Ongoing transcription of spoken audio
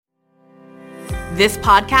This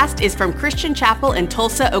podcast is from Christian Chapel in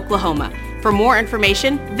Tulsa, Oklahoma. For more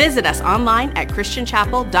information, visit us online at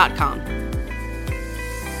christianchapel.com.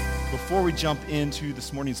 Before we jump into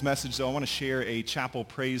this morning's message, though, I want to share a chapel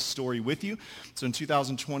praise story with you. So in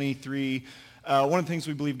 2023, one of the things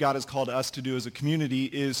we believe God has called us to do as a community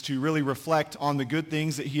is to really reflect on the good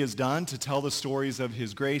things that he has done, to tell the stories of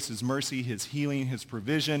his grace, his mercy, his healing, his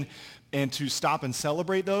provision, and to stop and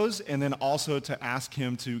celebrate those, and then also to ask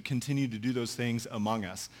him to continue to do those things among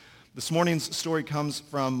us. This morning's story comes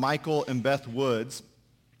from Michael and Beth Woods.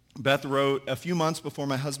 Beth wrote, "A few months before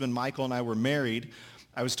my husband Michael and I were married,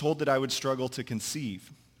 I was told that I would struggle to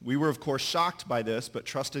conceive. We were, of course, shocked by this, but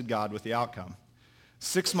trusted God with the outcome.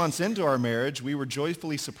 6 months into our marriage, we were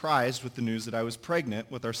joyfully surprised with the news that I was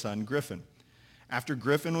pregnant with our son, Griffin. After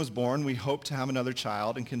Griffin was born, we hoped to have another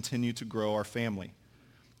child and continue to grow our family.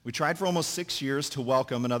 We tried for almost 6 years to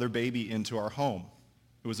welcome another baby into our home.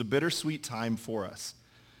 It was a bittersweet time for us.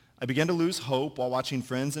 I began to lose hope while watching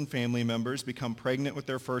friends and family members become pregnant with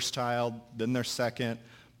their first child, then their second,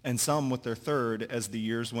 and some with their third as the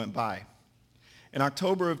years went by. In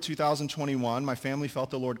October of 2021, my family felt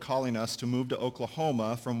the Lord calling us to move to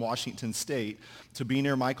Oklahoma from Washington State to be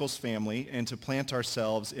near Michael's family and to plant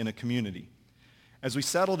ourselves in a community. As we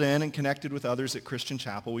settled in and connected with others at Christian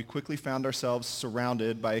Chapel, we quickly found ourselves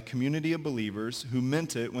surrounded by a community of believers who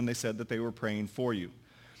meant it when they said that they were praying for you.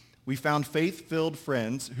 We found faith-filled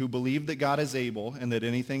friends who believe that God is able and that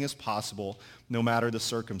anything is possible, no matter the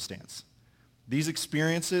circumstance. These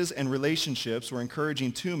experiences and relationships were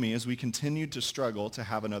encouraging to me as we continued to struggle to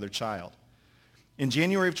have another child. In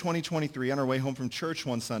January of 2023, on our way home from church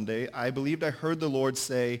one Sunday, I believed I heard the Lord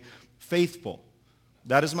say, 'Faithful.'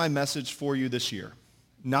 That is my message for you this year.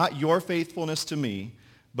 Not your faithfulness to me,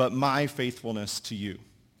 but my faithfulness to you."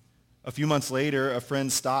 A few months later, a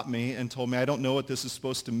friend stopped me and told me, "I don't know what this is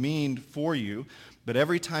supposed to mean for you, but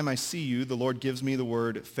every time I see you, the Lord gives me the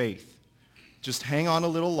word faith. Just hang on a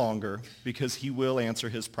little longer because he will answer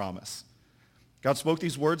his promise." God spoke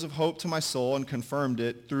these words of hope to my soul and confirmed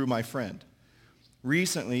it through my friend.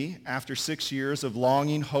 Recently, after 6 years of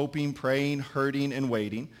longing, hoping, praying, hurting, and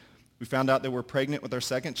waiting, we found out that we're pregnant with our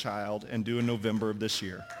second child and due in November of this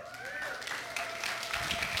year.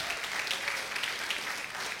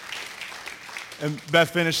 And Beth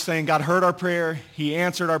finished saying, God heard our prayer, he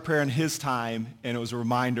answered our prayer in his time, and it was a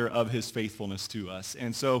reminder of his faithfulness to us.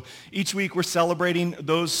 And so each week we're celebrating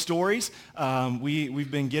those stories. We've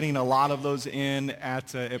been getting a lot of those in at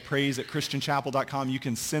praise at christianchapel.com. You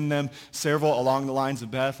can send them several along the lines of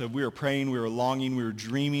Beth. We were praying, we were longing, we were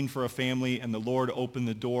dreaming for a family, and the Lord opened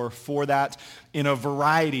the door for that in a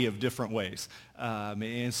variety of different ways.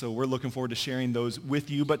 And so we're looking forward to sharing those with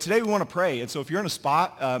you. But today we want to pray. And so if you're in a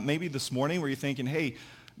spot, maybe this morning where you're thinking, hey,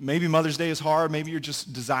 maybe Mother's Day is hard. Maybe you're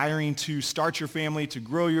just desiring to start your family, to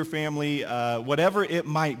grow your family, whatever it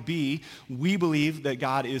might be, we believe that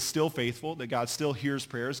God is still faithful, that God still hears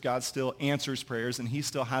prayers, God still answers prayers, and he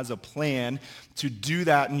still has a plan to do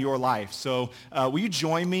that in your life. So will you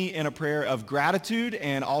join me in a prayer of gratitude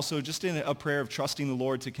and also just in a prayer of trusting the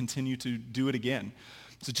Lord to continue to do it again?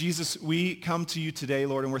 So Jesus, we come to you today,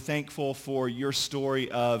 Lord, and we're thankful for your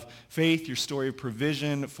story of faith, your story of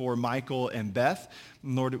provision for Michael and Beth.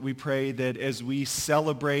 And Lord, we pray that as we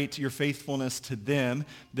celebrate your faithfulness to them,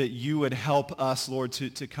 that you would help us, Lord,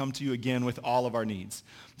 to come to you again with all of our needs.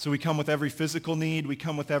 So we come with every physical need, we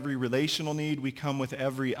come with every relational need, we come with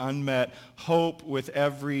every unmet hope, with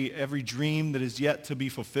every dream that is yet to be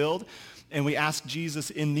fulfilled. And we ask, Jesus,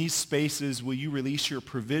 in these spaces, will you release your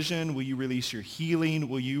provision? Will you release your healing?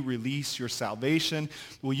 Will you release your salvation?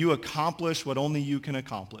 Will you accomplish what only you can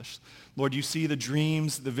accomplish? Lord, you see the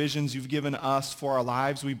dreams, the visions you've given us for our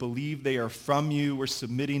lives. We believe they are from you. We're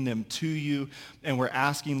submitting them to you. And we're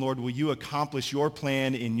asking, Lord, will you accomplish your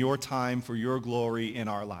plan in your time for your glory in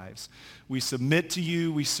our lives? We submit to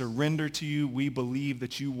you. We surrender to you. We believe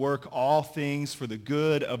that you work all things for the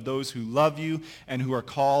good of those who love you and who are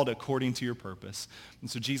called according to your purpose. And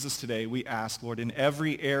so, Jesus, today we ask, Lord, in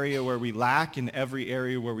every area where we lack, in every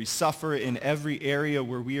area where we suffer, in every area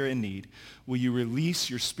where we are in need, will you release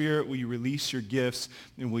your spirit, will you release your gifts,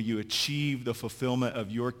 and will you achieve the fulfillment of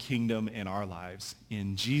your kingdom in our lives?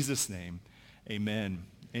 In Jesus' name, amen.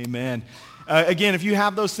 Amen. Again, if you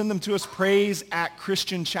have those, send them to us,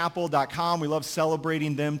 praise@christianchapel.com. We love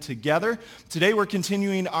celebrating them together. Today we're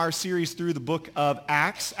continuing our series through the book of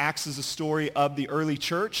Acts. Acts is a story of the early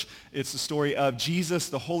church. It's the story of Jesus,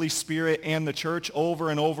 the Holy Spirit, and the church. Over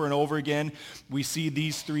and over and over again, we see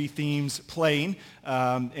these three themes playing.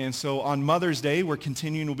 And so on Mother's Day, we're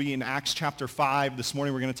continuing to be in Acts chapter 5. This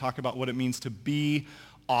morning we're going to talk about what it means to be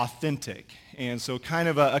authentic. And so kind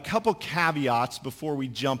of a couple caveats before we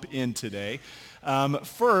jump in today.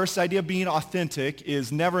 First, the idea of being authentic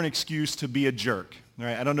is never an excuse to be a jerk.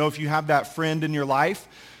 Right? I don't know if you have that friend in your life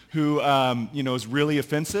who is really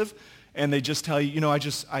offensive, and they just tell you, I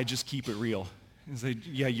just keep it real. And say,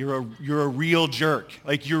 yeah, you're a real jerk.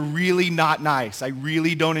 Like, you're really not nice. I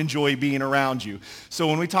really don't enjoy being around you. So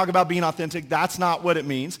when we talk about being authentic, that's not what it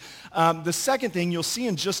means. The second thing you'll see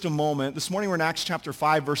in just a moment, this morning we're in Acts chapter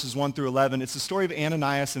 5, verses 1 through 11. It's the story of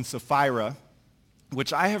Ananias and Sapphira,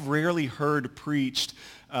 which I have rarely heard preached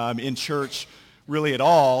in church really at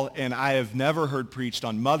all, and I have never heard preached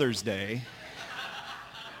on Mother's Day.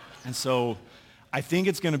 And so I think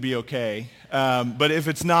it's going to be okay. But if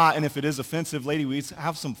it's not, and if it is offensive, lady, we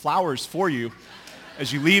have some flowers for you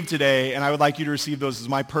as you leave today, and I would like you to receive those as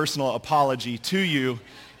my personal apology to you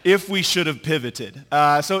if we should have pivoted.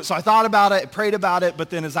 So I thought about it, prayed about it, but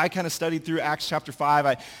then as I kind of studied through Acts chapter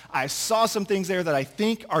 5, I saw some things there that I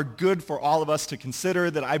think are good for all of us to consider,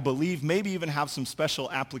 that I believe maybe even have some special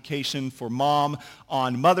application for mom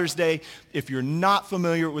on Mother's Day. If you're not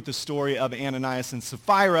familiar with the story of Ananias and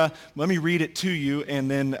Sapphira, let me read it to you, and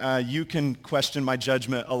then you can question my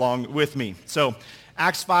judgment along with me. So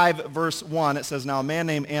Acts 5, verse 1, it says, "Now a man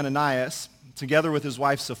named Ananias, together with his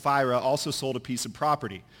wife Sapphira, also sold a piece of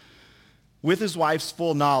property. With his wife's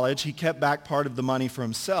full knowledge, he kept back part of the money for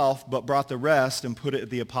himself, but brought the rest and put it at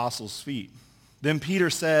the apostles' feet. Then Peter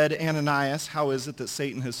said, 'Ananias, how is it that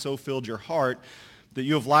Satan has so filled your heart that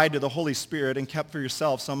you have lied to the Holy Spirit and kept for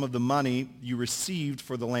yourself some of the money you received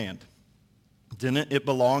for the land? Didn't it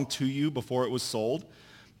belong to you before it was sold?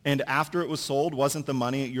 And after it was sold, wasn't the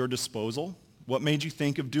money at your disposal? What made you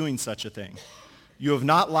think of doing such a thing? You have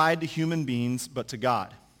not lied to human beings, but to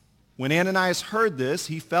God.' When Ananias heard this,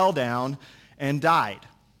 he fell down and died,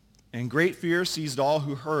 and great fear seized all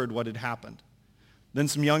who heard what had happened. Then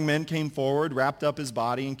some young men came forward, wrapped up his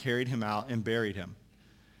body, and carried him out and buried him.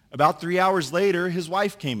 About 3 hours later, his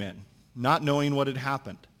wife came in, not knowing what had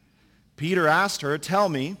happened. Peter asked her, 'Tell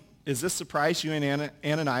me, is this the price you and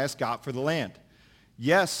Ananias got for the land?'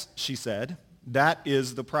 'Yes,' she said, 'that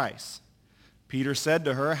is the price.' Peter said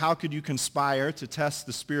to her, 'How could you conspire to test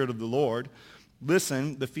the Spirit of the Lord?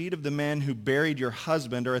 Listen, the feet of the men who buried your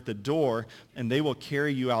husband are at the door, and they will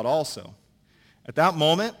carry you out also.' At that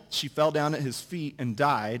moment, she fell down at his feet and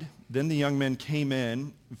died. Then the young men came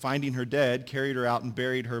in, and finding her dead, carried her out and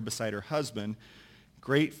buried her beside her husband.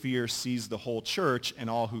 Great fear seized the whole church and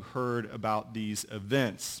all who heard about these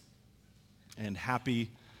events." And happy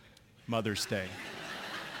Mother's Day.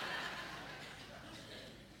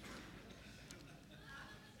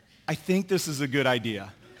 I think this is a good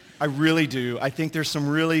idea. I really do. I think there's some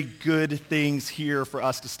really good things here for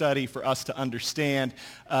us to study, for us to understand.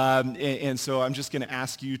 And so I'm just going to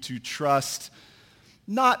ask you to trust,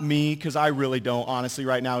 not me, because I really don't, honestly,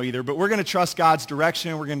 right now either, but we're going to trust God's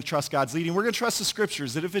direction. We're going to trust God's leading. We're going to trust the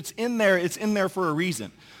scriptures, that if it's in there for a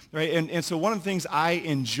reason. Right? And so one of the things I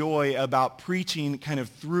enjoy about preaching kind of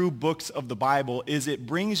through books of the Bible is it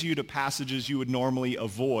brings you to passages you would normally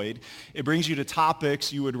avoid. It brings you to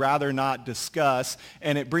topics you would rather not discuss,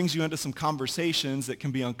 and it brings you into some conversations that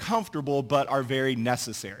can be uncomfortable but are very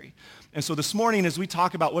necessary. And so this morning, as we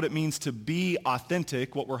talk about what it means to be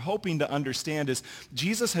authentic, what we're hoping to understand is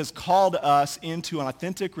Jesus has called us into an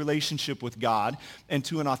authentic relationship with God and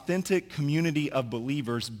to an authentic community of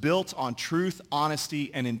believers built on truth,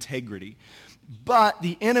 honesty, and integrity. But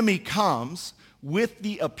the enemy comes with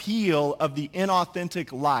the appeal of the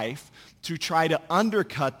inauthentic life to try to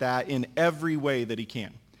undercut that in every way that he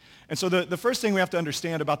can. And so the first thing we have to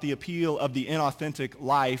understand about the appeal of the inauthentic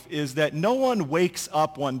life is that no one wakes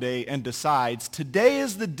up one day and decides, today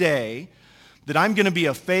is the day that I'm going to be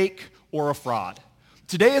a fake or a fraud.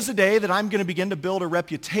 Today is the day that I'm going to begin to build a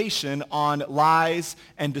reputation on lies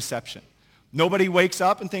and deception. Nobody wakes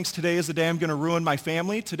up and thinks, today is the day I'm going to ruin my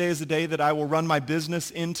family. Today is the day that I will run my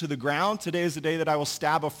business into the ground. Today is the day that I will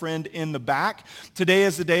stab a friend in the back. Today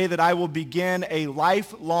is the day that I will begin a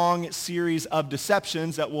lifelong series of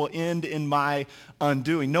deceptions that will end in my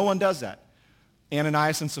undoing. No one does that.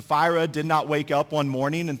 Ananias and Sapphira did not wake up one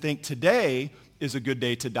morning and think, today is a good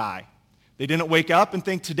day to die. They didn't wake up and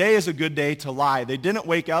think today is a good day to lie. They didn't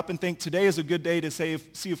wake up and think today is a good day to see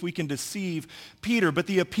if we can deceive Peter. But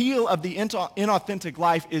the appeal of the inauthentic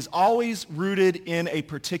life is always rooted in a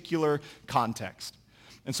particular context.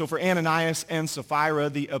 And so for Ananias and Sapphira,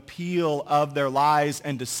 the appeal of their lies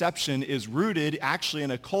and deception is rooted actually in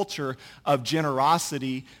a culture of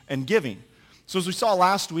generosity and giving. So as we saw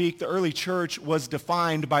last week, the early church was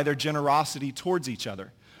defined by their generosity towards each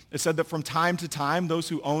other. It said that from time to time, those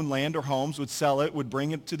who owned land or homes would sell it, would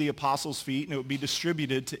bring it to the apostles' feet, and it would be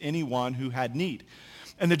distributed to anyone who had need.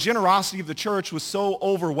 And the generosity of the church was so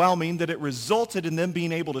overwhelming that it resulted in them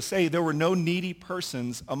being able to say there were no needy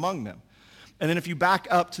persons among them. And then if you back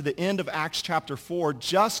up to the end of Acts chapter 4,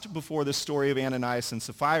 just before the story of Ananias and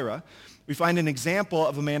Sapphira, we find an example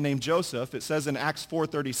of a man named Joseph. It says in Acts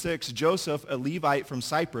 4:36, Joseph, a Levite from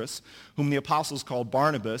Cyprus, whom the apostles called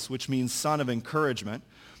Barnabas, which means son of encouragement,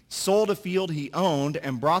 sold a field he owned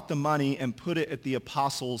and brought the money and put it at the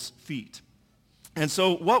apostles' feet. And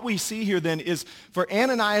so what we see here then is for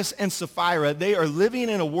Ananias and Sapphira, they are living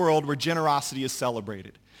in a world where generosity is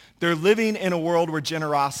celebrated. They're living in a world where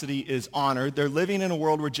generosity is honored. They're living in a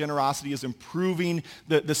world where generosity is improving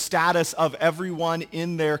the status of everyone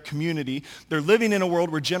in their community. They're living in a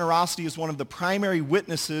world where generosity is one of the primary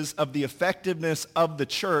witnesses of the effectiveness of the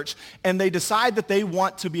church, and they decide that they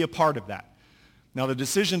want to be a part of that. Now, the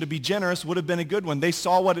decision to be generous would have been a good one. They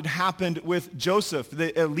saw what had happened with Joseph,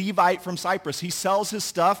 a Levite from Cyprus. He sells his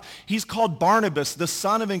stuff. He's called Barnabas, the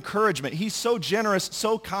son of encouragement. He's so generous,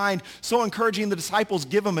 so kind, so encouraging. The disciples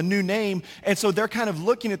give him a new name. And so they're kind of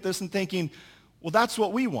looking at this and thinking, well, that's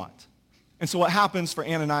what we want. And so what happens for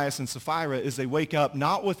Ananias and Sapphira is they wake up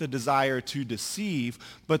not with a desire to deceive,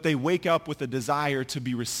 but they wake up with a desire to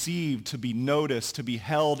be received, to be noticed, to be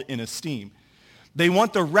held in esteem. They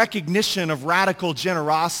want the recognition of radical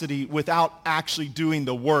generosity without actually doing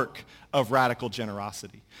the work of radical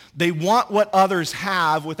generosity. They want what others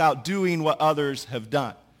have without doing what others have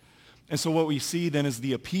done. And so what we see then is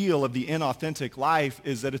the appeal of the inauthentic life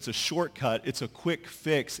is that it's a shortcut, it's a quick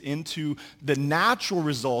fix into the natural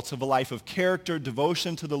results of a life of character,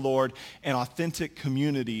 devotion to the Lord, and authentic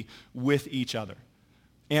community with each other.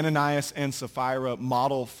 Ananias and Sapphira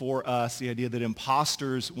model for us the idea that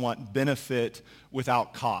imposters want benefit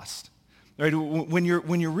without cost. Right? When you're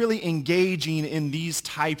really engaging in these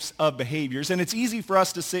types of behaviors, and it's easy for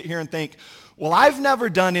us to sit here and think, well, I've never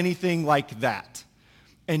done anything like that.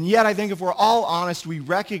 And yet I think if we're all honest, we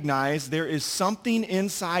recognize there is something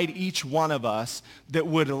inside each one of us that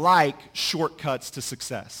would like shortcuts to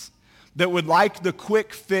success, that would like the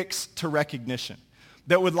quick fix to recognition,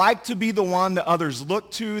 that would like to be the one that others look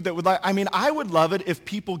to, that would like, I would love it if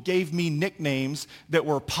people gave me nicknames that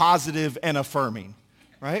were positive and affirming,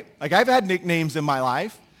 right? Like I've had nicknames in my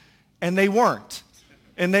life, and they weren't.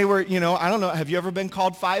 And they were, I don't know, have you ever been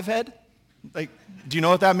called Five Head? Like, do you know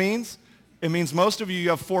what that means? It means most of you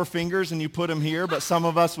have 4 fingers and you put them here, but some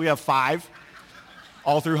of us, we have 5,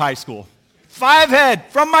 all through high school. Five Head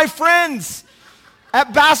from my friends.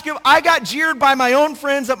 At basketball, I got jeered by my own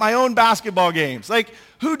friends at my own basketball games. Like,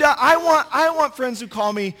 I want friends who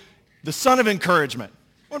call me the son of encouragement.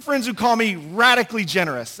 I want friends who call me radically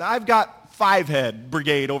generous. I've got Five Head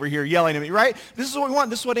Brigade over here yelling at me, right? This is what we want.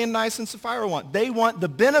 This is what Ananias and Sapphira want. They want the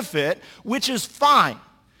benefit, which is fine.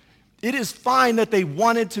 It is fine that they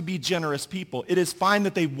wanted to be generous people. It is fine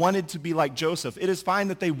that they wanted to be like Joseph. It is fine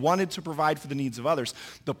that they wanted to provide for the needs of others.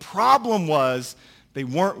 The problem was they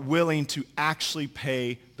weren't willing to actually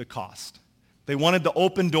pay the cost. They wanted the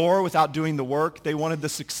open door without doing the work. They wanted the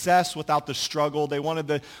success without the struggle. They wanted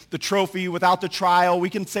the trophy without the trial. We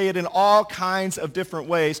can say it in all kinds of different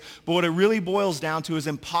ways, but what it really boils down to is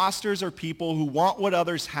imposters are people who want what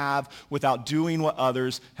others have without doing what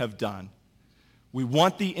others have done. We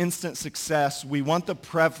want the instant success. We want the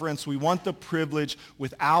preference. We want the privilege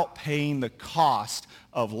without paying the cost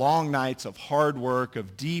of long nights, of hard work,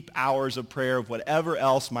 of deep hours of prayer, of whatever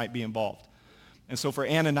else might be involved. And so for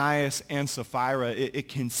Ananias and Sapphira, it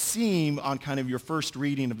can seem on kind of your first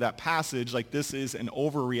reading of that passage like this is an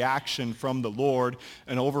overreaction from the Lord,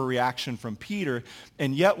 an overreaction from Peter.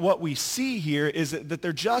 And yet what we see here is that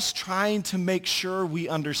they're just trying to make sure we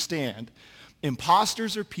understand.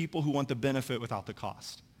 Imposters are people who want the benefit without the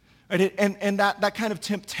cost. Right? And that kind of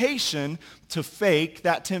temptation to fake,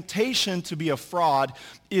 that temptation to be a fraud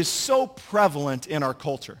is so prevalent in our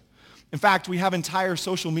culture. In fact, we have entire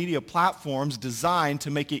social media platforms designed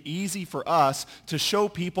to make it easy for us to show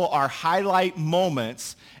people our highlight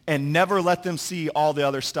moments and never let them see all the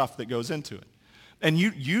other stuff that goes into it. And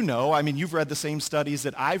you've read the same studies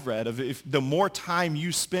that I've read of if the more time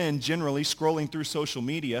you spend generally scrolling through social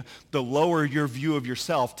media, the lower your view of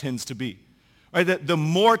yourself tends to be. Right? The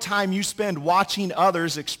more time you spend watching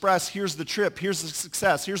others express, here's the trip, here's the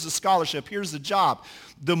success, here's the scholarship, here's the job,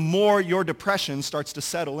 the more your depression starts to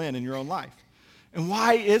settle in your own life. And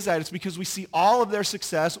why is that? It's because we see all of their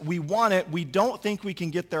success. We want it. We don't think we can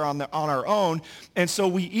get there on our own. And so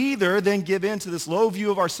we either then give in to this low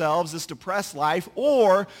view of ourselves, this depressed life,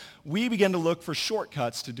 or we begin to look for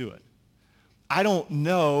shortcuts to do it. I don't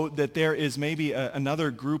know that there is maybe another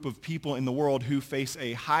group of people in the world who face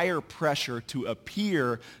a higher pressure to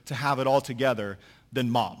appear to have it all together than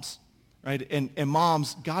moms, right? And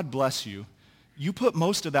moms, God bless you. You put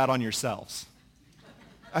most of that on yourselves.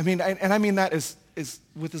 I mean, and I mean that is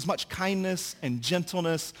with as much kindness and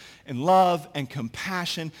gentleness and love and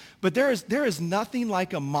compassion. But there is nothing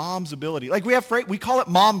like a mom's ability. Like we call it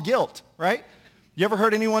mom guilt, right? You ever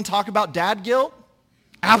heard anyone talk about dad guilt?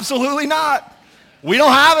 Absolutely not. We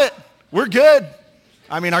don't have it. We're good.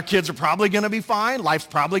 I mean, our kids are probably going to be fine. Life's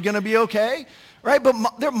probably going to be okay, right?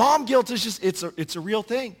 But their mom guilt is just, it's a real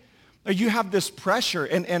thing. You have this pressure,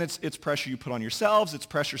 and it's pressure you put on yourselves. It's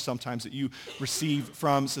pressure sometimes that you receive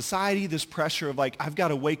from society, this pressure of like, I've got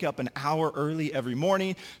to wake up an hour early every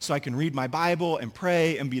morning so I can read my Bible and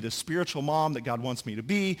pray and be the spiritual mom that God wants me to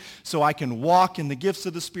be, so I can walk in the gifts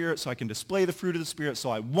of the Spirit, so I can display the fruit of the Spirit, so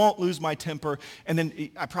I won't lose my temper. And then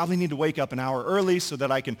I probably need to wake up an hour early so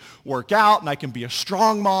that I can work out and I can be a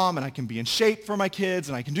strong mom and I can be in shape for my kids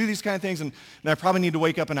and I can do these kind of things. And I probably need to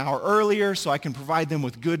wake up an hour earlier so I can provide them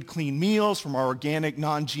with good, clean meals from our organic,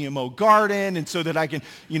 non-GMO garden, and so that I can,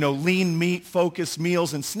 lean meat focused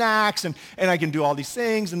meals and snacks, and I can do all these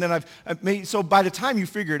things. And then I've made, so by the time you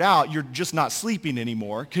figure it out, you're just not sleeping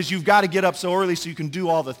anymore because you've got to get up so early so you can do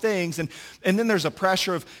all the things. And then there's a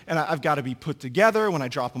pressure of, and I've got to be put together when I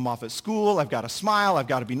drop them off at school. I've got to smile. I've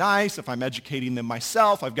got to be nice. If I'm educating them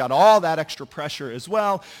myself, I've got all that extra pressure as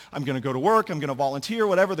well. I'm going to go to work. I'm going to volunteer.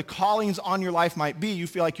 Whatever the callings on your life might be, you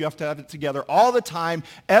feel like you have to have it together all the time,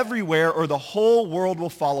 everywhere, or the whole world will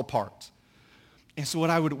fall apart. And so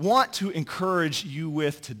what I would want to encourage you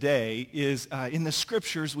with today is in the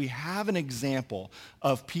scriptures, we have an example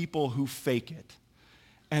of people who fake it.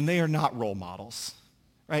 And they are not role models.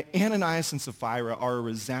 Right? Ananias and Sapphira are a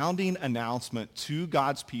resounding announcement to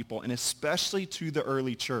God's people, and especially to the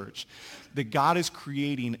early church, that God is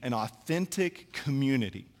creating an authentic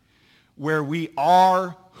community where we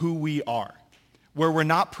are who we are, where we're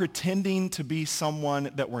not pretending to be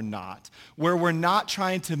someone that we're not, where we're not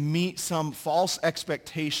trying to meet some false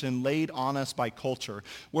expectation laid on us by culture,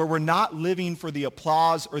 where we're not living for the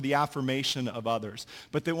applause or the affirmation of others,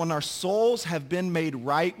 but that when our souls have been made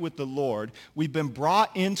right with the Lord, we've been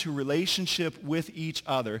brought into relationship with each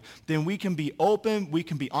other, then we can be open, we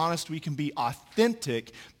can be honest, we can be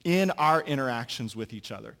authentic in our interactions with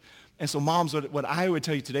each other. And so moms, what I would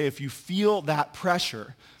tell you today, if you feel that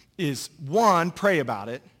pressure, is one, pray about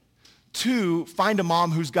it. Two, find a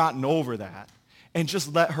mom who's gotten over that and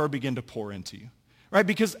just let her begin to pour into you, right?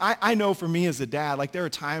 Because I know for me as a dad, like there are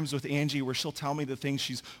times with Angie where she'll tell me the things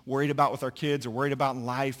she's worried about with our kids or worried about in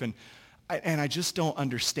life, and I just don't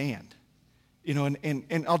understand,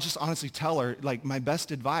 and I'll just honestly tell her, like, my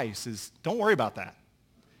best advice is don't worry about that,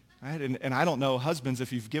 right? And I don't know, husbands,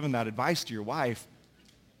 if you've given that advice to your wife,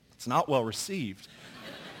 it's not well received.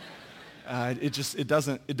 It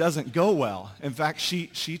doesn't go well. In fact,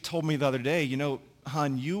 she told me the other day,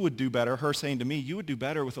 hon, you would do better, her saying to me, you would do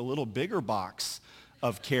better with a little bigger box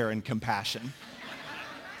of care and compassion.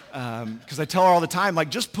 Because I tell her all the time, like,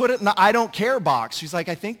 just put it in the I don't care box. She's like,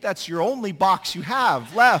 I think that's your only box you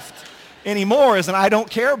have left anymore is an I don't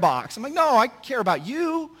care box. I'm like, no, I care about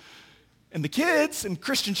you and the kids and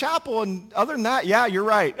Christian Chapel, and other than that, yeah, you're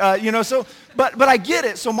right. But I get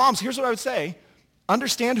it. So moms, here's what I would say.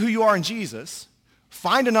 Understand who you are in Jesus.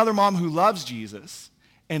 Find another mom who loves Jesus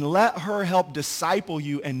and let her help disciple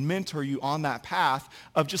you and mentor you on that path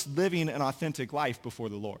of just living an authentic life before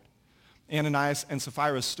the Lord. Ananias and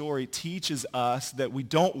Sapphira's story teaches us that we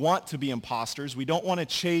don't want to be imposters. We don't want to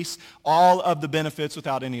chase all of the benefits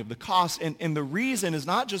without any of the costs. And the reason is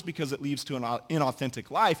not just because it leads to an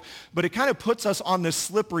inauthentic life, but it kind of puts us on this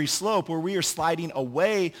slippery slope where we are sliding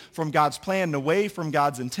away from God's plan and away from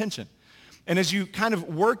God's intention. And as you kind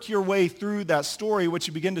of work your way through that story, what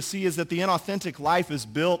you begin to see is that the inauthentic life is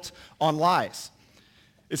built on lies.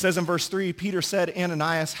 It says in verse 3, Peter said,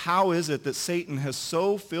 Ananias, how is it that Satan has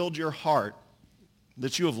so filled your heart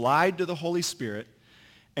that you have lied to the Holy Spirit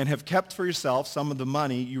and have kept for yourself some of the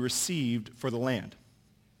money you received for the land?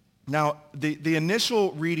 Now, the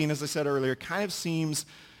initial reading, as I said earlier, kind of seems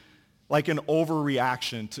like an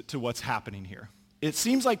overreaction to what's happening here. It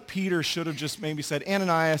seems like Peter should have just maybe said,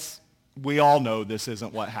 Ananias, we all know this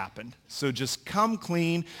isn't what happened, so just come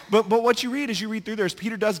clean. But what you read as you read through there is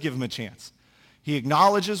Peter does give him a chance. He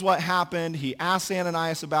acknowledges what happened. He asks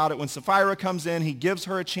Ananias about it. When Sapphira comes in, he gives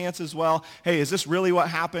her a chance as well. Hey, is this really what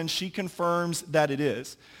happened? She confirms that it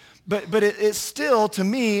is. But it still, to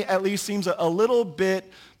me, at least seems a little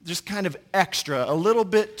bit just kind of extra, a little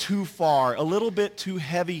bit too far, a little bit too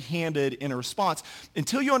heavy-handed in a response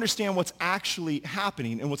until you understand what's actually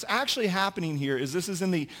happening. And what's actually happening here is this is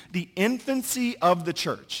in the infancy of the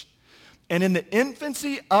church. And in the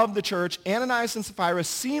infancy of the church, Ananias and Sapphira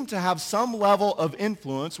seem to have some level of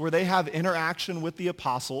influence where they have interaction with the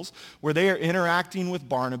apostles, where they are interacting with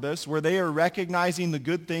Barnabas, where they are recognizing the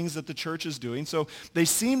good things that the church is doing. So they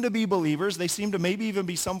seem to be believers. They seem to maybe even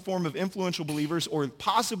be some form of influential believers or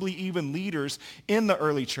possibly even leaders in the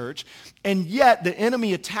early church. And yet the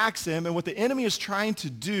enemy attacks them, and what the enemy is trying to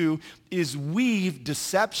do is weave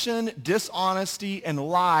deception, dishonesty, and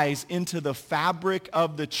lies into the fabric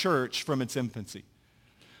of the church from its infancy.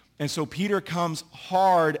 And so Peter comes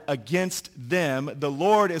hard against them. The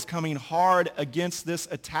Lord is coming hard against this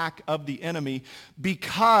attack of the enemy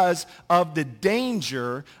because of the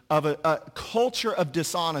danger of a culture of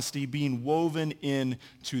dishonesty being woven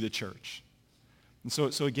into the church. And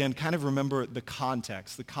so again, kind of remember the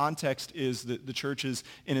context. The context is that the church is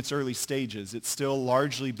in its early stages. It's still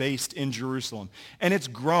largely based in Jerusalem. And it's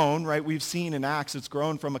grown, right? We've seen in Acts, it's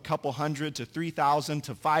grown from a couple hundred to 3,000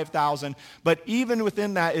 to 5,000. But even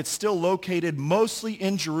within that, it's still located mostly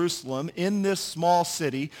in Jerusalem, in this small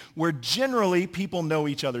city, where generally people know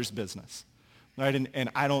each other's business. Right? And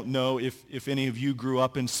I don't know if any of you grew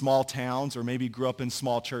up in small towns or maybe grew up in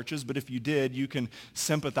small churches, but if you did, you can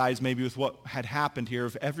sympathize maybe with what had happened here.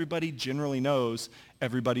 If everybody generally knows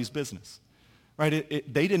everybody's business. Right?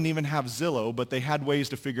 They didn't even have Zillow, but they had ways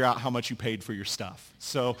to figure out how much you paid for your stuff.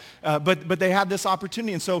 So, but they had this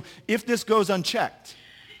opportunity. And so if this goes unchecked,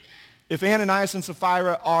 if Ananias and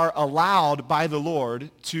Sapphira are allowed by the Lord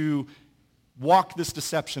to walk this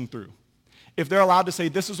deception through, if they're allowed to say,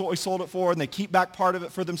 this is what we sold it for, and they keep back part of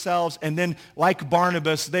it for themselves, and then like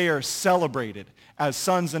Barnabas, they are celebrated as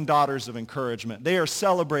sons and daughters of encouragement. They are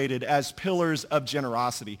celebrated as pillars of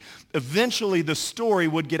generosity. Eventually, the story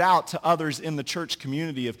would get out to others in the church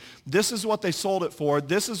community of this is what they sold it for,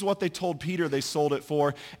 this is what they told Peter they sold it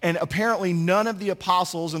for, and apparently none of the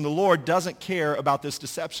apostles and the Lord doesn't care about this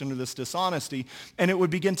deception or this dishonesty, and it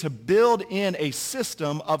would begin to build in a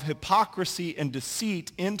system of hypocrisy and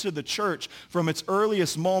deceit into the church from its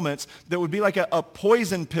earliest moments that would be like a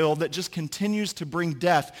poison pill that just continues to bring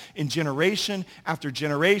death in generation after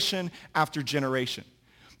generation after generation.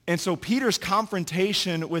 And so Peter's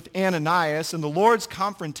confrontation with Ananias and the Lord's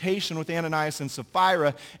confrontation with Ananias and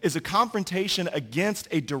Sapphira is a confrontation against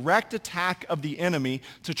a direct attack of the enemy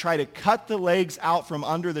to try to cut the legs out from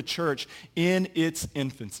under the church in its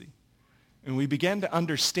infancy. And we begin to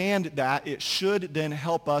understand that, it should then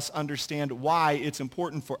help us understand why it's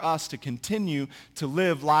important for us to continue to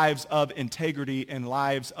live lives of integrity and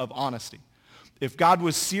lives of honesty. If God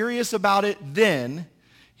was serious about it then,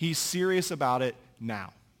 he's serious about it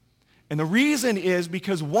now. And the reason is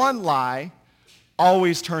because one lie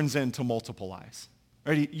always turns into multiple lies.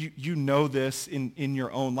 Right? You know this in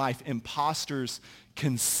your own life. Imposters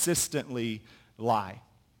consistently lie.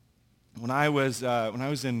 When I was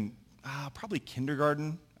in probably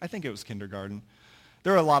kindergarten. I think it was kindergarten.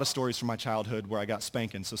 There are a lot of stories from my childhood where I got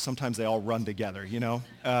spanking, so sometimes they all run together, you know.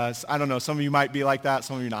 So I don't know, some of you might be like that,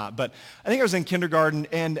 some of you not. But I think I was in kindergarten,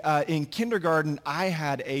 and in kindergarten, I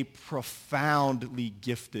had a profoundly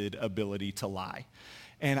gifted ability to lie.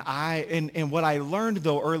 And what I learned,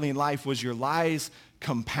 though, early in life was your lies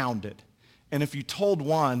compounded. And if you told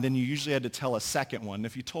one, then you usually had to tell a second one. And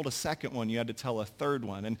if you told a second one, you had to tell a third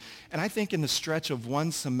one. And I think in the stretch of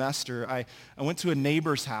one semester, I went to a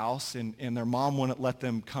neighbor's house, and their mom wouldn't let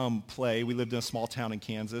them come play. We lived in a small town in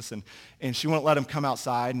Kansas, and she wouldn't let them come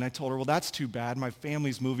outside. And I told her, well, that's too bad. My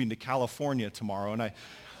family's moving to California tomorrow, and I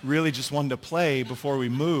really just wanted to play before we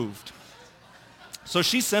moved. So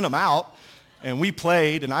she sent them out, and we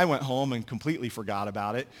played, and I went home and completely forgot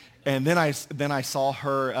about it. And then I saw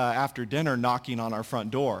her after dinner knocking on our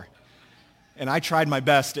front door. And I tried my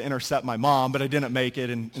best to intercept my mom, but I didn't make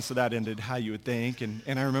it, and so that ended how you would think. And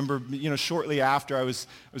I remember, shortly after I was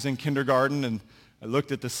in kindergarten, and I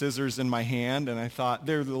looked at the scissors in my hand, and I thought,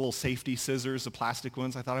 they're the little safety scissors, the plastic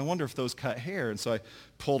ones. I thought, I wonder if those cut hair. And so I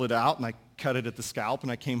pulled it out, and I cut it at the scalp,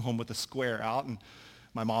 and I came home with a square out, and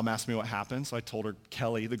my mom asked me what happened, so I told her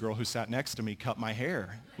Kelly, the girl who sat next to me, cut my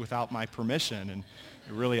hair without my permission, and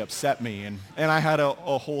it really upset me. And I had a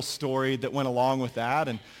whole story that went along with that.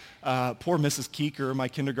 And poor Mrs. Keeker, my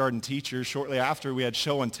kindergarten teacher, shortly after we had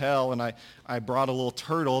show and tell, and I brought a little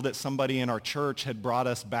turtle that somebody in our church had brought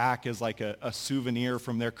us back as like a souvenir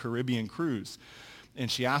from their Caribbean cruise. And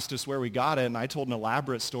she asked us where we got it, and I told an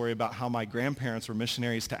elaborate story about how my grandparents were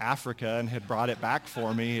missionaries to Africa and had brought it back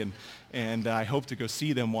for me, and I hope to go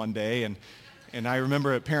see them one day. And I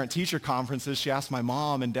remember at parent-teacher conferences, she asked my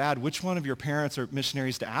mom and dad, which one of your parents are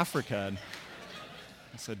missionaries to Africa? And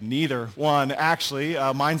I said, neither one, actually.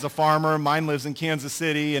 Mine's a farmer. Mine lives in Kansas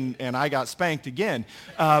City, and I got spanked again.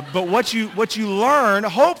 But what you learn,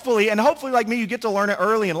 hopefully like me, you get to learn it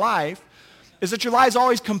early in life, is that your lies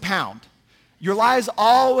always compound. Your lies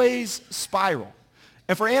always spiral.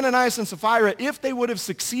 And for Ananias and Sapphira, if they would have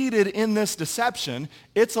succeeded in this deception,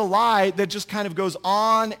 it's a lie that just kind of goes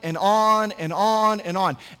on and on and on and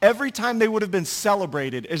on. Every time they would have been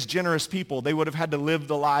celebrated as generous people, they would have had to live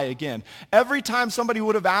the lie again. Every time somebody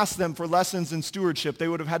would have asked them for lessons in stewardship, they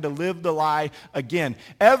would have had to live the lie again.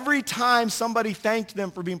 Every time somebody thanked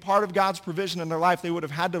them for being part of God's provision in their life, they would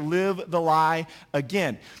have had to live the lie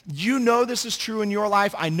again. You know this is true in your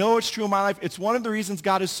life. I know it's true in my life. It's one of the reasons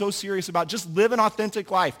God is so serious about just live an authentic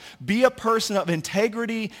life. Be a person of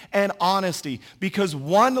integrity and honesty, because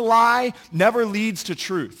one lie never leads to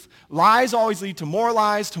truth. Lies always lead to more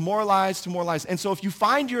lies, to more lies, to more lies. And so if you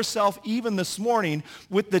find yourself even this morning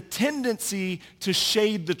with the tendency to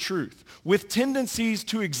shade the truth, with tendencies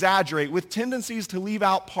to exaggerate, with tendencies to leave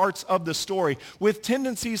out parts of the story, with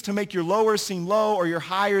tendencies to make your lowers seem low or your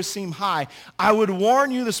highers seem high, I would warn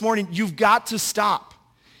you this morning, you've got to stop.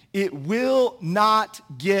 It will not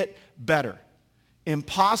get better.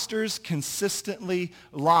 Imposters consistently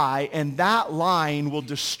lie, and that lying will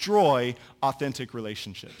destroy authentic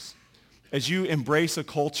relationships. As you embrace a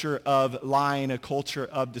culture of lying, a culture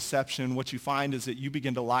of deception, what you find is that you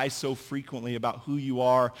begin to lie so frequently about who you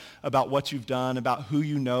are, about what you've done, about who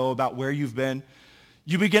you know, about where you've been.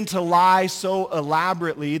 You begin to lie so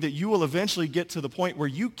elaborately that you will eventually get to the point where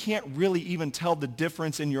you can't really even tell the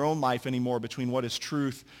difference in your own life anymore between what is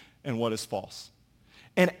truth and what is false.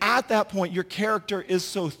 And at that point, your character is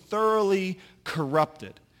so thoroughly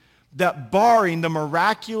corrupted that barring the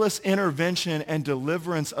miraculous intervention and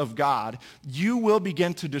deliverance of God, you will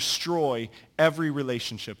begin to destroy every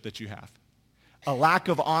relationship that you have. A lack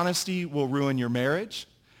of honesty will ruin your marriage.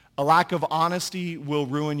 A lack of honesty will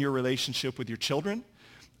ruin your relationship with your children.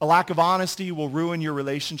 A lack of honesty will ruin your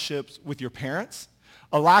relationships with your parents.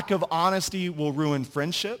 A lack of honesty will ruin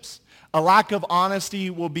friendships. A lack of honesty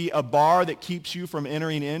will be a bar that keeps you from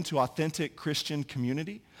entering into authentic Christian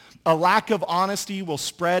community. A lack of honesty will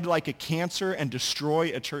spread like a cancer and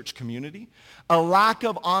destroy a church community. A lack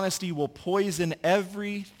of honesty will poison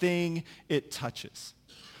everything it touches.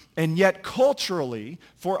 And yet culturally,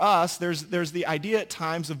 for us, there's the idea at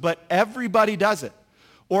times of, but everybody does it.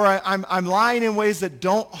 Or I'm lying in ways that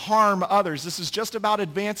don't harm others. This is just about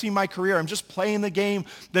advancing my career. I'm just playing the game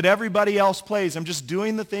that everybody else plays. I'm just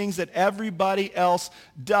doing the things that everybody else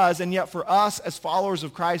does. And yet for us as followers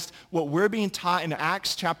of Christ, what we're being taught in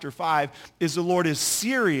Acts chapter 5 is the Lord is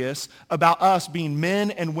serious about us being men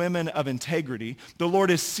and women of integrity. The Lord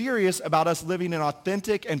is serious about us living in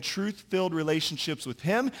authentic and truth-filled relationships with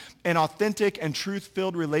him and authentic and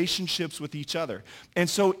truth-filled relationships with each other. And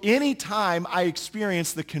so anytime I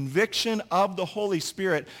experience the conviction of the Holy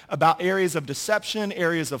Spirit about areas of deception,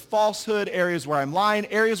 areas of falsehood, areas where I'm lying,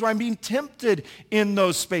 areas where I'm being tempted in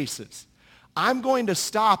those spaces, I'm going to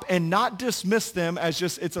stop and not dismiss them as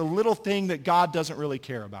just it's a little thing that God doesn't really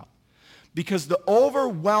care about. Because the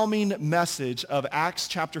overwhelming message of Acts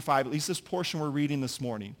chapter 5, at least this portion we're reading this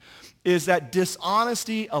morning, is that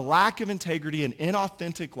dishonesty, a lack of integrity, an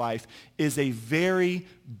inauthentic life is a very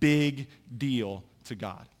big deal to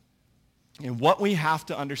God. And what we have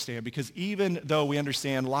to understand, because even though we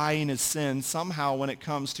understand lying is sin, somehow when it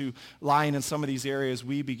comes to lying in some of these areas,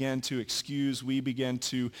 we begin to excuse, we begin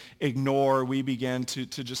to ignore, we begin to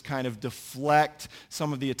just kind of deflect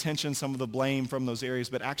some of the attention, some of the blame from those areas.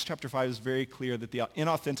 But Acts chapter 5 is very clear that the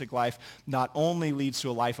inauthentic life not only leads to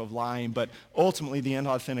a life of lying, but ultimately the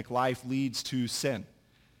inauthentic life leads to sin.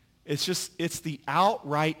 It's the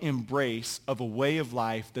outright embrace of a way of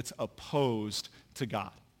life that's opposed to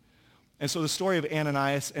God. And so the story of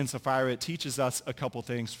Ananias and Sapphira teaches us a couple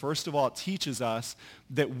things. First of all, it teaches us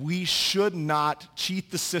that we should not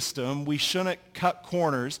cheat the system. We shouldn't cut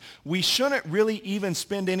corners. We shouldn't really even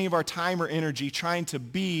spend any of our time or energy trying to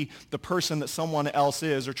be the person that someone else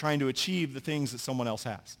is or trying to achieve the things that someone else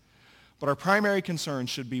has. But our primary concern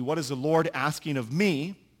should be, what is the Lord asking of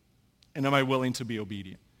me, and am I willing to be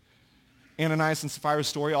obedient? Ananias and Sapphira's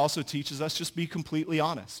story also teaches us just be completely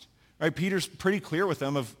honest. Right? Peter's pretty clear with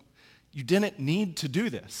them of, you didn't need to do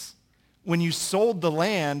this. When you sold the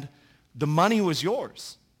land, the money was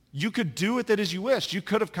yours. You could do with it as you wished. You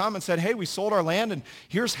could have come and said, hey, we sold our land and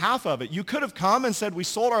here's half of it. You could have come and said, we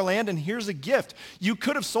sold our land and here's a gift. You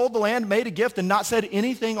could have sold the land, made a gift, and not said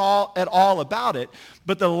anything at all about it.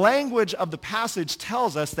 But the language of the passage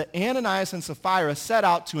tells us that Ananias and Sapphira set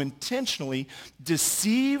out to intentionally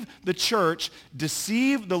deceive the church,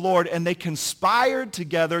 deceive the Lord, and they conspired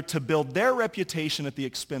together to build their reputation at the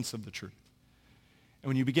expense of the truth. And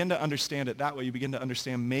when you begin to understand it that way, you begin to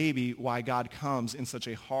understand maybe why God comes in such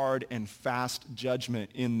a hard and fast judgment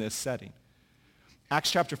in this setting. Acts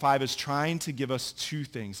chapter 5 is trying to give us two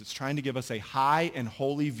things. It's trying to give us a high and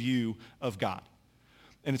holy view of God.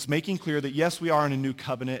 And it's making clear that yes, we are in a new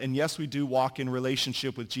covenant, and yes, we do walk in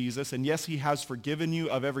relationship with Jesus, and yes, he has forgiven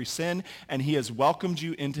you of every sin, and he has welcomed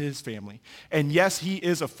you into his family. And yes, he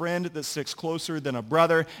is a friend that sticks closer than a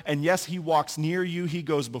brother, and yes, he walks near you, he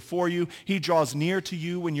goes before you, he draws near to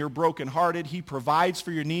you when you're brokenhearted, he provides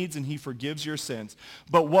for your needs, and he forgives your sins.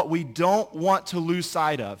 But what we don't want to lose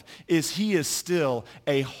sight of is he is still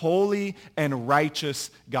a holy and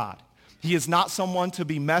righteous God. He is not someone to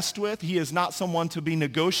be messed with. He is not someone to be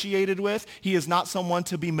negotiated with. He is not someone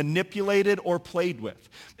to be manipulated or played with.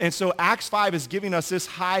 And so Acts 5 is giving us this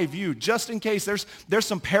high view, just in case there's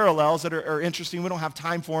some parallels that are interesting. We don't have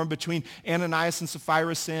time for them between Ananias and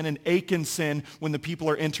Sapphira's sin and Achan's sin when the people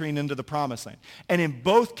are entering into the promised land. And in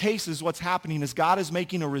both cases, what's happening is God is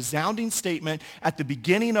making a resounding statement at the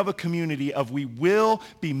beginning of a community of we will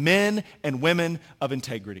be men and women of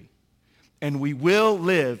integrity. And we will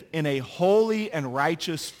live in a holy and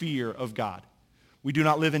righteous fear of God. We do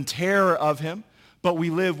not live in terror of him, but we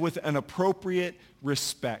live with an appropriate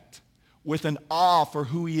respect, with an awe for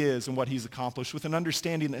who he is and what he's accomplished, with an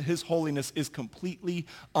understanding that his holiness is completely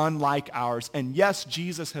unlike ours. And yes,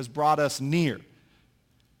 Jesus has brought us near,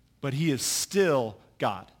 but he is still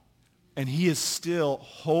God. And he is still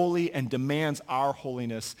holy and demands our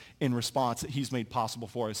holiness in response that he's made possible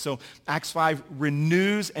for us. So Acts 5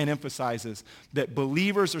 renews and emphasizes that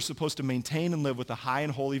believers are supposed to maintain and live with a high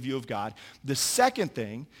and holy view of God. The second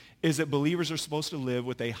thing is that believers are supposed to live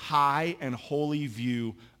with a high and holy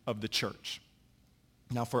view of the church.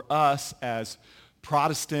 Now for us as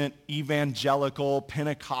Protestant, evangelical,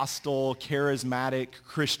 Pentecostal, charismatic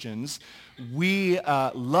Christians, we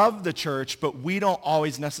love the church, but we don't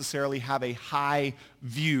always necessarily have a high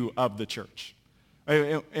view of the church.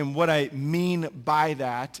 And what I mean by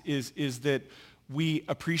that is that we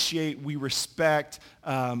appreciate, we respect,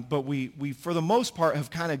 but we for the most part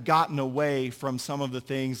have kind of gotten away from some of the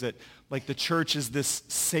things that, like the church is this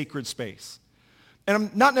sacred space. And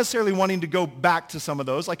I'm not necessarily wanting to go back to some of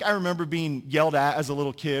those. Like I remember being yelled at as a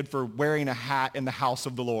little kid for wearing a hat in the house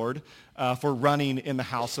of the Lord, for running in the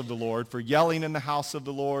house of the Lord, for yelling in the house of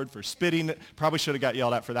the Lord, for spitting. Probably should have got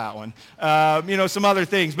yelled at for that one. Some other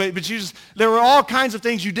things. But there were all kinds of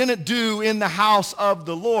things you didn't do in the house of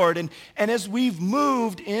the Lord. And as we've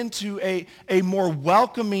moved into a more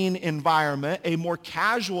welcoming environment, a more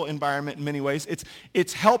casual environment in many ways,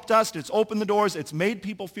 it's helped us, it's opened the doors, it's made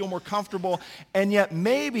people feel more comfortable. And yet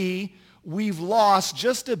maybe we've lost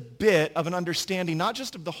just a bit of an understanding, not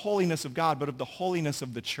just of the holiness of God, but of the holiness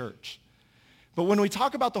of the church. But when we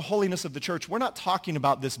talk about the holiness of the church, we're not talking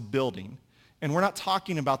about this building, and we're not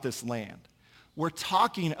talking about this land. We're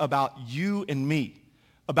talking about you and me,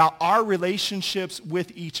 about our relationships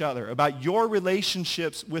with each other, about your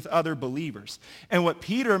relationships with other believers. And what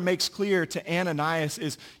Peter makes clear to Ananias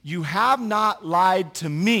is, you have not lied to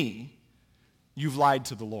me, you've lied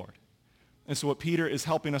to the Lord. And so what Peter is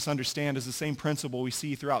helping us understand is the same principle we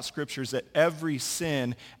see throughout scriptures, that every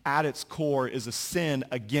sin at its core is a sin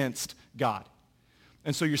against God.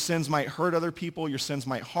 And so your sins might hurt other people, your sins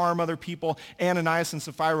might harm other people. Ananias and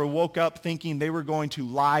Sapphira woke up thinking they were going to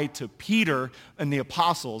lie to Peter and the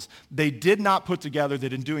apostles. They did not put together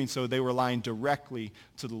that in doing so they were lying directly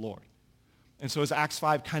to the Lord. And so as Acts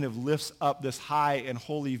 5 kind of lifts up this high and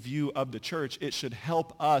holy view of the church, it should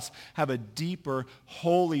help us have a deeper,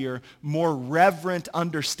 holier, more reverent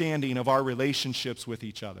understanding of our relationships with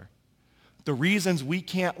each other. The reasons we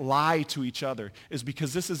can't lie to each other is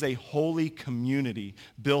because this is a holy community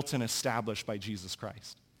built and established by Jesus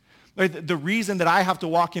Christ. The reason that I have to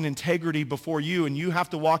walk in integrity before you and you have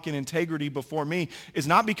to walk in integrity before me is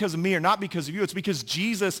not because of me or not because of you. It's because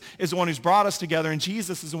Jesus is the one who's brought us together and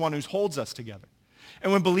Jesus is the one who holds us together.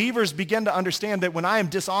 And when believers begin to understand that when I am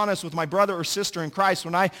dishonest with my brother or sister in Christ,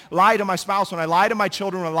 when I lie to my spouse, when I lie to my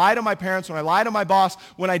children, when I lie to my parents, when I lie to my boss,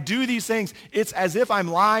 when I do these things, it's as if I'm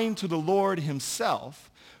lying to the Lord himself.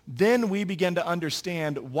 Then we begin to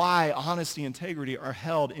understand why honesty and integrity are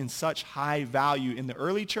held in such high value in the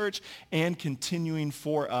early church and continuing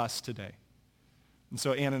for us today. And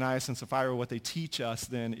so Ananias and Sapphira, what they teach us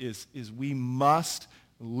then is we must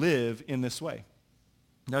live in this way.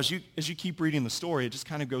 Now, as you keep reading the story, it just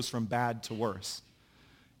kind of goes from bad to worse.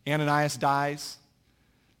 Ananias dies.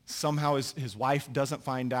 Somehow his wife doesn't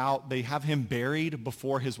find out. They have him buried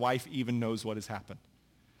before his wife even knows what has happened.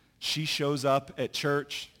 She shows up at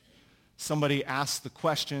church. Somebody asks the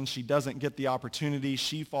question. She doesn't get the opportunity.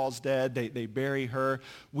 She falls dead. They bury her.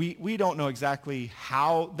 We don't know exactly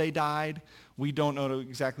how they died. We don't know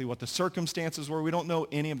exactly what the circumstances were. We don't know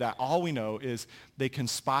any of that. All we know is they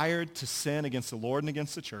conspired to sin against the Lord and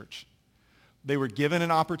against the church. They were given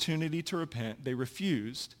an opportunity to repent. They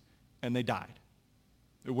refused, and they died.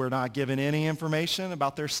 We're not given any information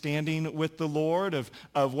about their standing with the Lord,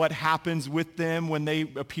 of what happens with them when they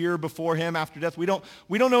appear before him after death. We don't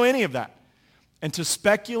know any of that. And to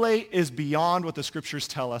speculate is beyond what the scriptures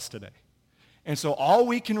tell us today. And so all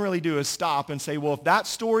we can really do is stop and say, well, if that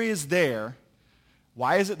story is there,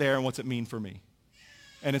 why is it there and what's it mean for me?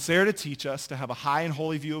 And it's there to teach us to have a high and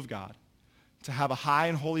holy view of God, to have a high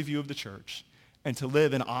and holy view of the church, and to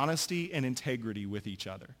live in honesty and integrity with each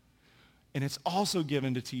other. And it's also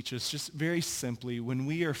given to teach us just very simply, when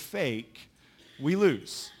we are fake, we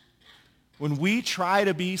lose. When we try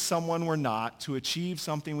to be someone we're not to achieve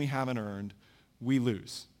something we haven't earned, we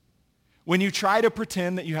lose. When you try to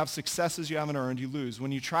pretend that you have successes you haven't earned, you lose.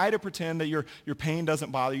 When you try to pretend that your pain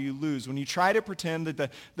doesn't bother you, you lose. When you try to pretend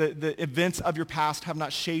that the events of your past have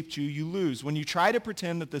not shaped you, you lose. When you try to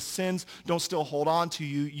pretend that the sins don't still hold on to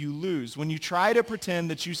you, you lose. When you try to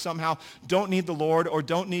pretend that you somehow don't need the Lord or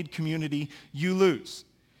don't need community, you lose.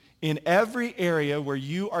 In every area where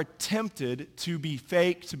you are tempted to be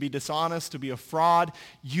fake, to be dishonest, to be a fraud,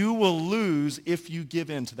 you will lose if you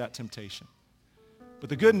give in to that temptation. But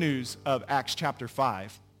the good news of Acts chapter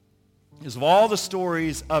 5 is, of all the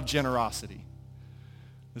stories of generosity,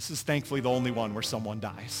 this is thankfully the only one where someone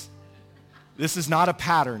dies. This is not a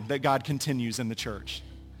pattern that God continues in the church,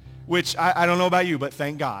 which I don't know about you, but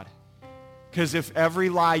thank God. Because if every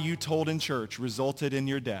lie you told in church resulted in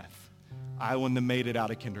your death, I wouldn't have made it out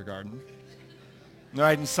of kindergarten. All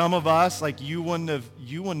right, and some of us, like you wouldn't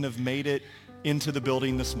have made it into the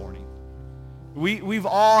building this morning. We've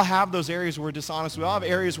all have those areas where we're dishonest. We all have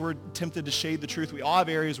areas where we're tempted to shade the truth. We all have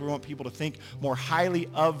areas where we want people to think more highly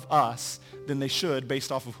of us than they should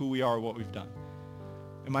based off of who we are or what we've done.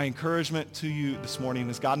 And my encouragement to you this morning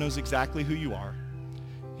is God knows exactly who you are.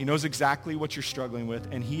 He knows exactly what you're struggling with,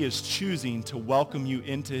 and he is choosing to welcome you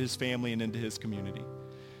into his family and into his community.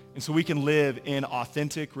 And so we can live in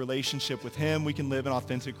authentic relationship with him. We can live in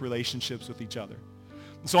authentic relationships with each other.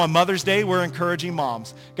 So on Mother's Day, we're encouraging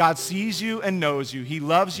moms. God sees you and knows you. He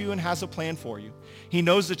loves you and has a plan for you. He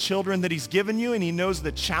knows the children that he's given you, and he knows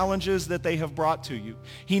the challenges that they have brought to you.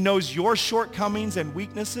 He knows your shortcomings and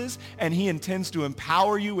weaknesses, and he intends to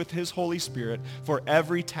empower you with his Holy Spirit for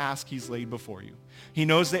every task he's laid before you. He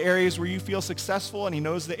knows the areas where you feel successful, and he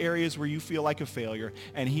knows the areas where you feel like a failure,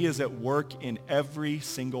 and he is at work in every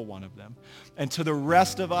single one of them. And to the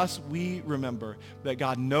rest of us, we remember that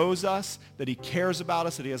God knows us, that he cares about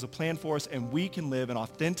us, that he has a plan for us, and we can live an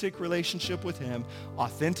authentic relationship with him,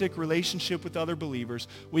 authentic relationship with other believers.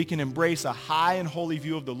 We can embrace a high and holy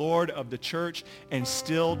view of the Lord, of the church, and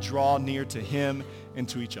still draw near to him and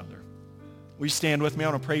to each other. Will you stand with me? I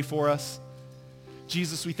want to pray for us.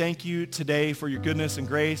 Jesus, we thank you today for your goodness and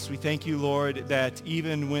grace. We thank you, Lord, that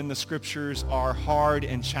even when the scriptures are hard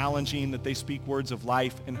and challenging, that they speak words of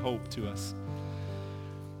life and hope to us.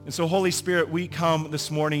 And so, Holy Spirit, we come this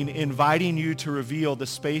morning inviting you to reveal the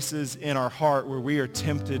spaces in our heart where we are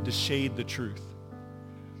tempted to shade the truth.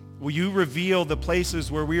 Will you reveal the places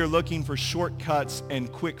where we are looking for shortcuts and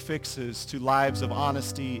quick fixes to lives of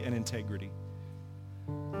honesty and integrity?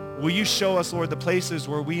 Will you show us, Lord, the places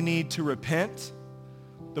where we need to repent,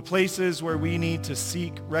 the places where we need to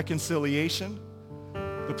seek reconciliation,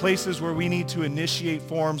 the places where we need to initiate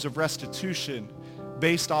forms of restitution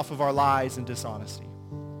based off of our lies and dishonesty.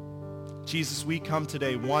 Jesus, we come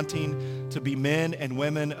today wanting to be men and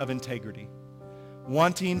women of integrity,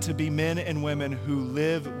 wanting to be men and women who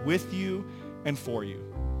live with you and for you,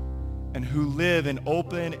 and who live in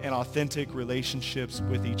open and authentic relationships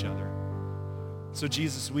with each other. So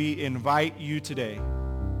Jesus, we invite you today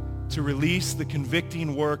to release the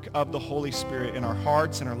convicting work of the Holy Spirit in our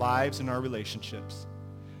hearts and our lives and our relationships.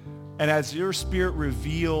 And as your Spirit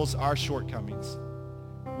reveals our shortcomings,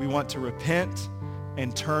 we want to repent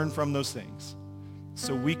and turn from those things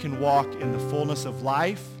so we can walk in the fullness of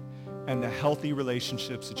life and the healthy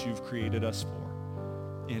relationships that you've created us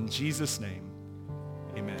for. In Jesus' name,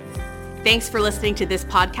 amen. Thanks for listening to this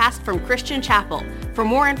podcast from Christian Chapel. For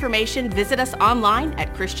more information, visit us online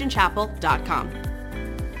at christianchapel.com.